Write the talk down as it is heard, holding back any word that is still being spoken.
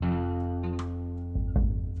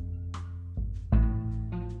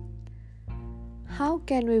How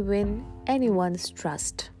can we win anyone's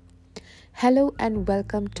trust? Hello and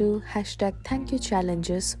welcome to #Thank You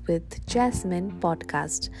Challenges with Jasmine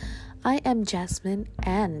podcast. I am Jasmine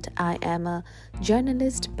and I am a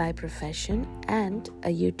journalist by profession and a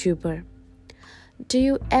YouTuber. Do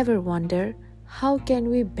you ever wonder how can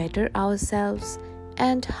we better ourselves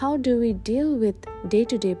and how do we deal with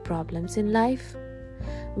day-to-day problems in life?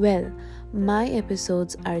 Well, my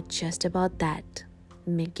episodes are just about that,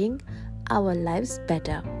 making our lives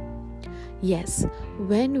better. Yes,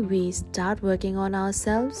 when we start working on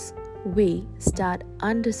ourselves, we start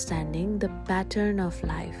understanding the pattern of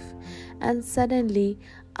life, and suddenly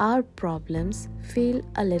our problems feel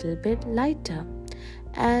a little bit lighter,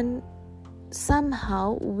 and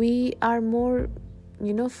somehow we are more,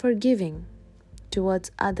 forgiving towards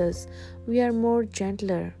others. We are more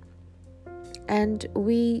gentler, and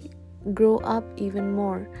we grow up even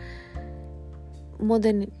more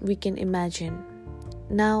than we can imagine.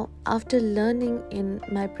 Now, after learning in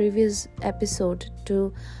my previous episode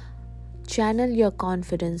to channel your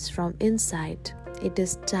confidence from inside, it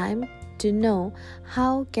is time to know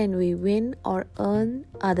how can we win or earn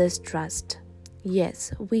others' trust.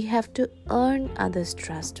 Yes, we have to earn others'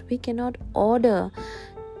 trust. We cannot order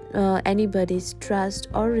anybody's trust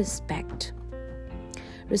or respect.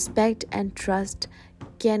 Respect and trust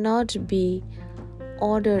cannot be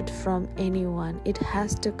ordered from anyone. It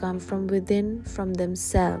has to come from within, from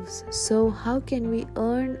themselves. So how can we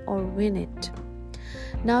earn or win it?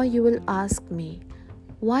 Now you will ask me,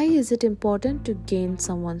 why is it important to gain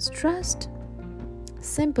someone's trust?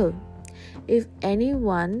 Simple. If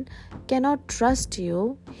anyone cannot trust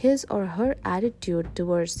you, his or her attitude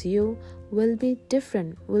towards you will be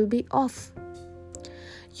different, will be off.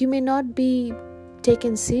 You may not be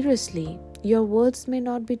taken seriously. Your words may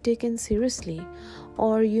not be taken seriously,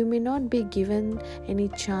 or you may not be given any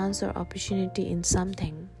chance or opportunity in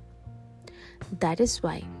something. That is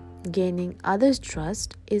why gaining others'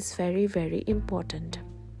 trust is very, very important.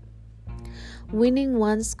 Winning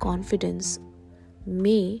one's confidence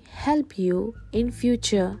may help you in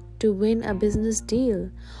future to win a business deal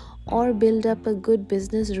or build up a good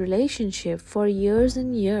business relationship for years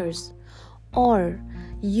and years, or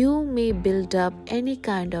you may build up any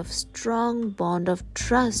kind of strong bond of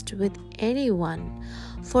trust with anyone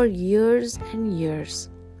for years and years,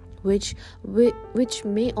 which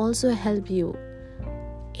may also help you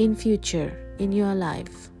in future in your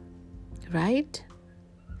life, right?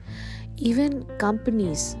 Even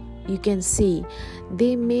companies, you can see,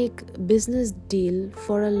 they make business deal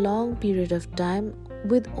for a long period of time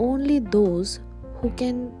with only those who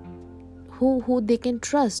they can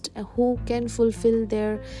trust, who can fulfill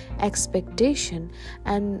their expectation,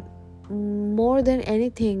 and more than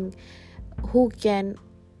anything, who can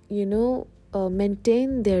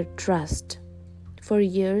maintain their trust for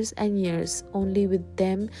years and years. Only with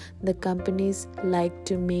them the companies like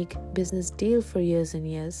to make business deal for years and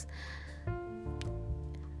years.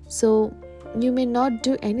 So you may not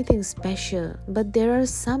do anything special, but there are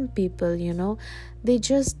some people, they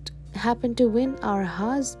just happen to win our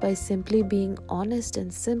hearts by simply being honest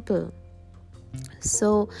and simple.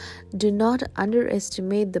 So do not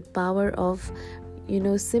underestimate the power of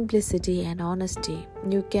simplicity and honesty.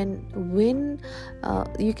 You can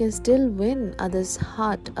still win others'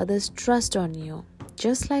 heart, others' trust on you,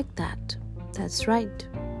 just like that. That's right.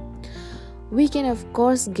 We can of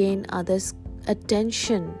course gain others'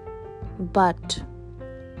 attention, but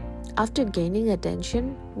after gaining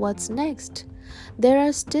attention, what's next? There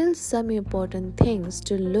are still some important things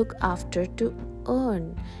to look after to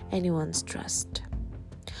earn anyone's trust.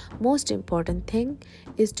 Most important thing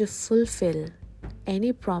is to fulfill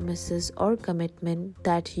any promises or commitment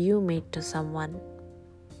that you made to someone.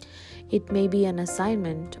 It may be an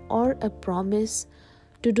assignment or a promise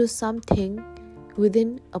to do something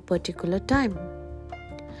within a particular time.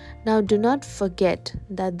 Now, do not forget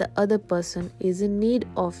that the other person is in need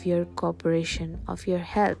of your cooperation, of your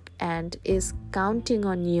help, and is counting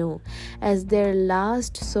on you as their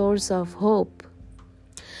last source of hope.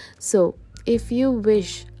 So, if you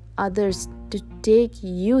wish others to take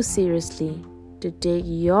you seriously, to take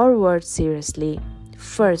your words seriously,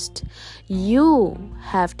 first, you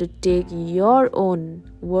have to take your own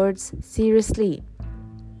words seriously.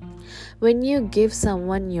 When you give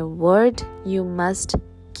someone your word, you must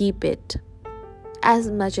keep it as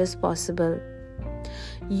much as possible.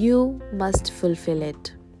 You must fulfill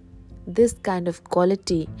it. This kind of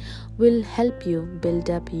quality will help you build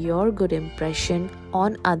up your good impression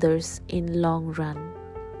on others in long run.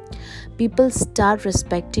 People start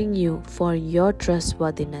respecting you for your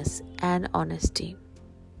trustworthiness and honesty.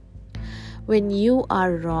 When you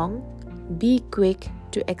are wrong, Be quick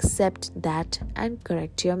to accept that and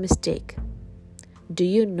correct your mistake. Do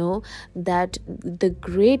you know that the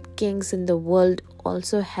great kings in the world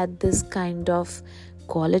also had this kind of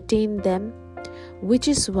quality in them, which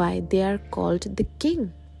is why they are called the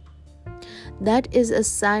king? That is a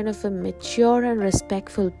sign of a mature and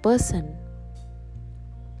respectful person.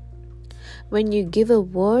 When you give a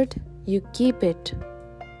word, you keep it.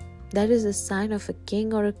 That is a sign of a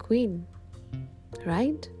king or a queen,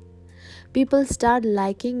 right? People start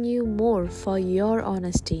liking you more for your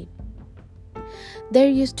honesty. There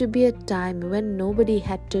used to be a time when nobody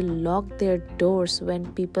had to lock their doors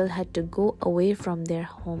when people had to go away from their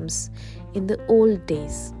homes in the old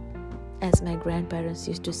days, as my grandparents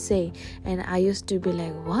used to say, and I used to be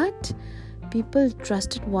like, what? People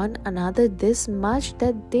trusted one another this much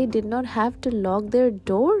that they did not have to lock their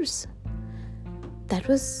doors? That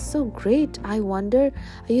was so great. I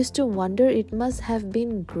used to wonder, it must have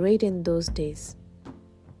been great in those days.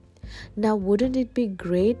 Now, wouldn't it be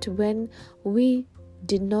great when we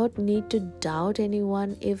did not need to doubt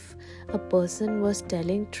anyone if a person was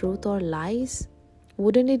telling truth or lies?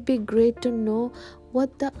 Wouldn't it be great to know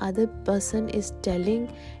what the other person is telling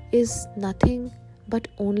is nothing but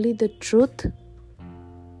only the truth?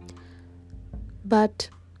 But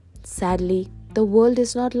sadly, the world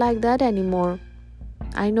is not like that anymore.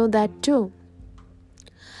 I know that too.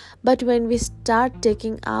 But when we start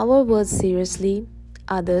taking our words seriously,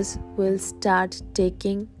 others will start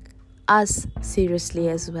taking us seriously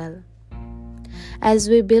as well. As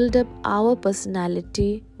we build up our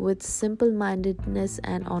personality with simple-mindedness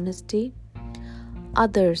and honesty,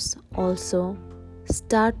 others also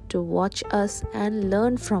start to watch us and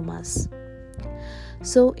learn from us.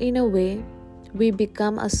 So in a way, we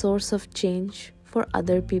become a source of change for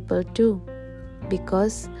other people too,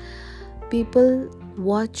 because people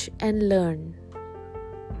watch and learn.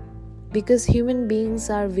 Because human beings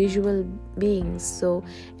are visual beings, so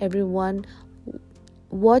everyone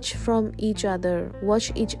watch each other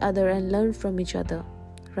and learn from each other,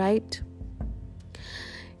 right?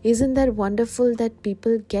 Isn't that wonderful that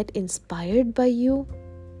people get inspired by you?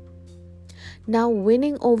 Now,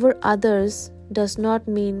 winning over others does not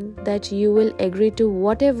mean that you will agree to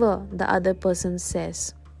whatever the other person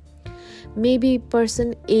says. Maybe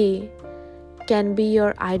person A can be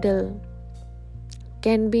your idol,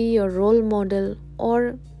 can be your role model,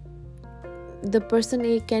 or the person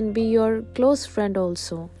A can be your close friend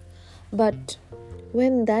also. But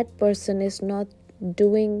when that person is not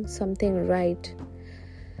doing something right,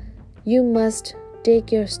 you must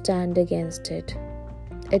take your stand against it.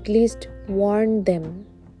 At least warn them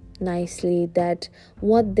nicely that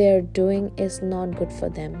what they're doing is not good for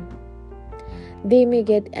them. They may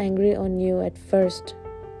get angry on you at first.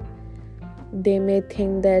 They may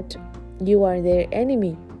think that you are their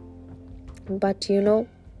enemy. But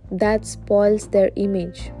that spoils their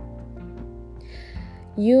image.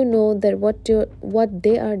 You know that what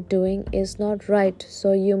they are doing is not right,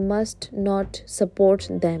 so you must not support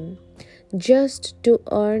them just to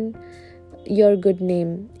earn your good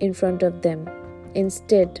name in front of them.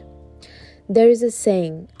 Instead, there is a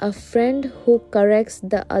saying, a friend who corrects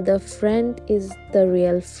the other friend is the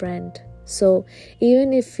real friend. So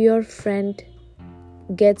even if your friend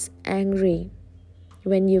gets angry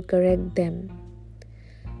when you correct them,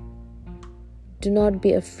 do not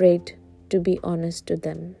be afraid to be honest to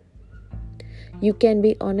them. You can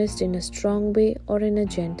be honest in a strong way or in a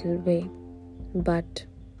gentle way, but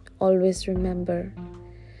always remember,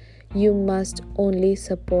 you must only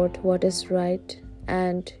support what is right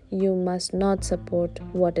and you must not support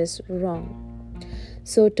what is wrong.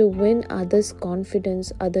 So to win others'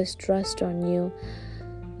 confidence, others' trust on you,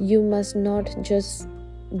 you must not just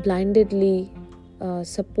blindly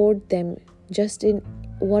support them just in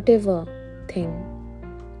whatever thing.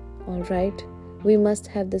 Alright? We must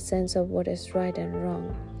have the sense of what is right and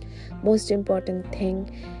wrong. Most important thing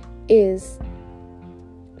is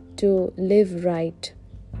to live right.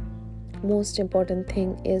 Most important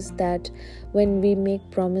thing is that when we make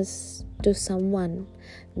promise to someone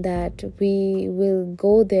that we will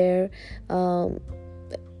go there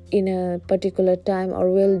in a particular time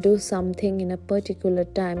or will do something in a particular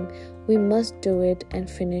time, we must do it and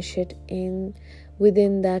finish it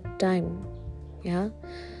within that time. Yeah.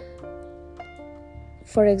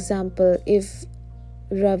 For example, if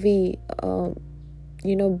Ravi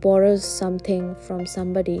borrows something from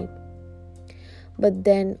somebody but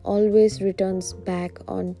then always returns back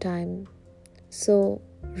on time, so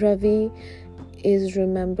Ravi is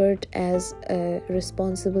remembered as a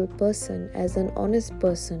responsible person, as an honest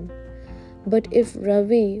person. But if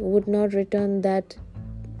Ravi would not return that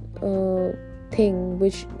thing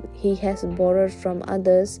which he has borrowed from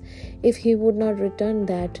others, if he would not return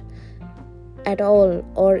that at all,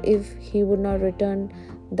 or if he would not return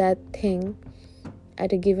that thing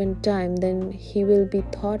at a given time, then he will be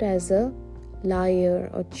thought as a liar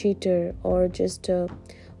or cheater or just a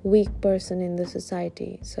weak person in the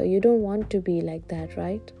society. So you don't want to be like that,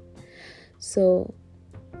 right? So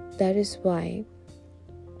that is why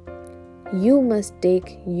you must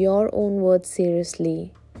take your own words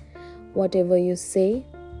seriously. Whatever you say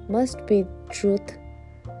must be truth,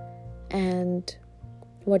 and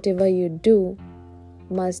whatever you do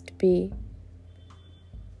must be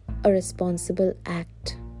a responsible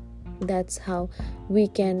act. That's how we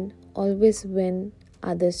can always win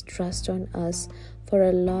others' trust on us for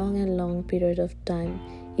a long period of time.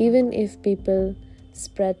 Even if people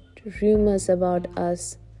spread rumors about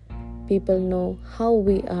us, people know how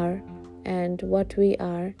we are and what we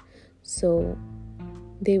are, so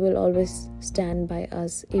they will always stand by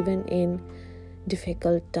us even in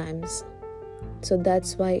difficult times. So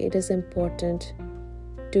that's why it is important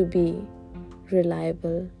to be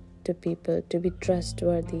reliable to people, to be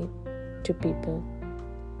trustworthy to people.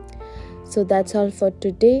 So that's all for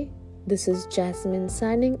today. This is Jasmine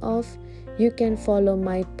signing off. You can follow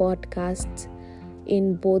my podcasts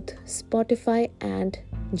in both Spotify and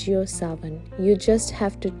JioSaavn. You just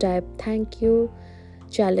have to type "Thank You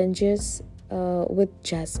Challenges" with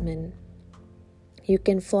Jasmine. You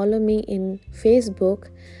can follow me in Facebook.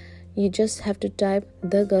 You just have to type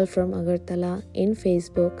 "The Girl from Agartala" in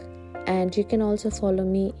Facebook. And you can also follow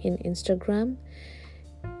me in Instagram,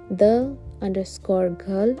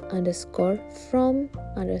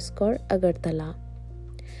 the_girl_from_Agartala.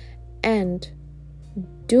 And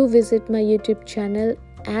do visit my YouTube channel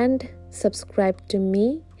and subscribe to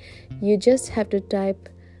me. You just have to type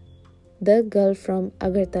 "The Girl from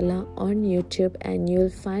Agartala" on YouTube and you'll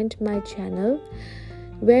find my channel,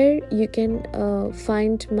 where you can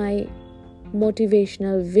find my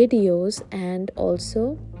motivational videos, and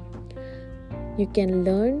also you can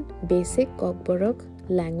learn basic Kokborok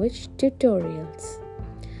language tutorials.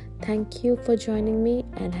 Thank you for joining me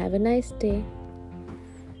and have a nice day.